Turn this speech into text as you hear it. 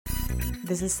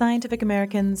This is Scientific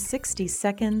American's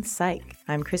 60-Second Psych.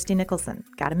 I'm Christie Nicholson.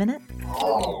 Got a minute?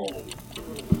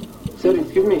 Sir,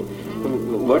 excuse me.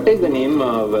 What is the name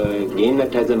of a game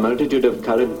that has a multitude of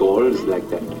colored balls like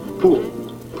that? Pool.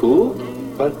 Pooh?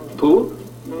 What? Pooh?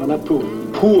 No, not pool.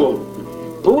 Pool.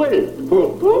 Pool?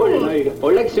 Pool. Pool? There you go. Oh,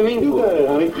 like swimming You pool. got it,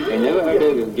 honey. I never heard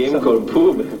of a game called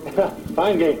Pooh.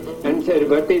 Fine game. And sir,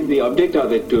 what is the object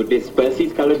of it? To disperse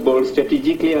these colored balls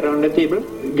strategically around the table?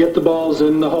 Get the balls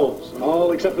in the holes.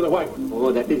 All except for the white.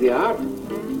 Oh, that is the art.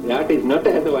 The art is not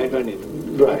to have the white one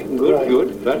in. Right. Good, right.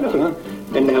 good. Right.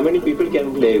 And how many people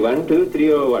can play? 1, 2,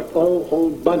 3, or what? Oh,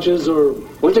 whole bunches or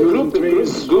What's a two, group?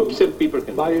 threes. Groups of people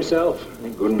can By yourself.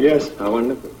 Thank goodness. Yes. How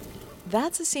wonderful.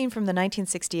 That's a scene from the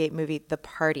 1968 movie The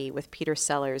Party with Peter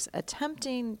Sellers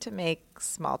attempting to make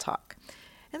small talk.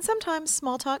 And sometimes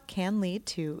small talk can lead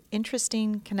to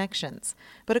interesting connections.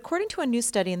 But according to a new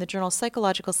study in the journal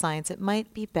Psychological Science, it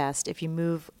might be best if you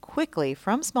move quickly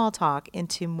from small talk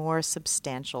into more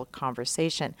substantial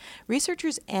conversation.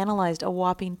 Researchers analyzed a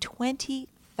whopping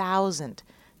 20,000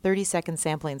 30-second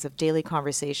samplings of daily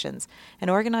conversations and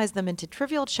organized them into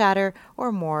trivial chatter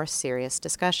or more serious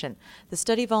discussion. The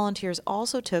study volunteers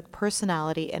also took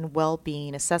personality and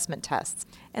well-being assessment tests,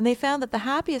 and they found that the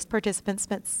happiest participants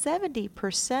spent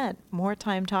 70% more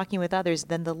time talking with others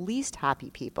than the least happy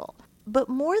people. But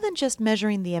more than just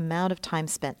measuring the amount of time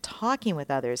spent talking with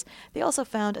others, they also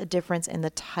found a difference in the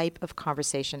type of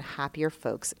conversation happier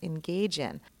folks engage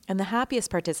in. And the happiest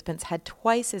participants had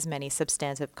twice as many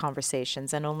substantive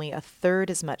conversations and only a third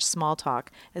as much small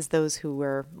talk as those who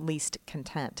were least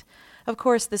content. Of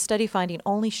course, the study finding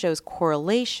only shows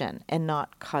correlation and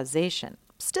not causation.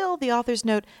 Still, the authors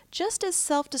note, just as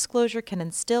self-disclosure can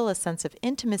instill a sense of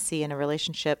intimacy in a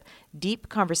relationship, deep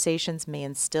conversations may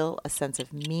instill a sense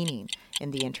of meaning in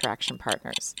the interaction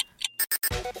partners.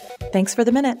 Thanks for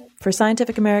the minute. For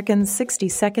Scientific American's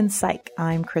 60-Second Psych,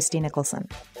 I'm Christie Nicholson.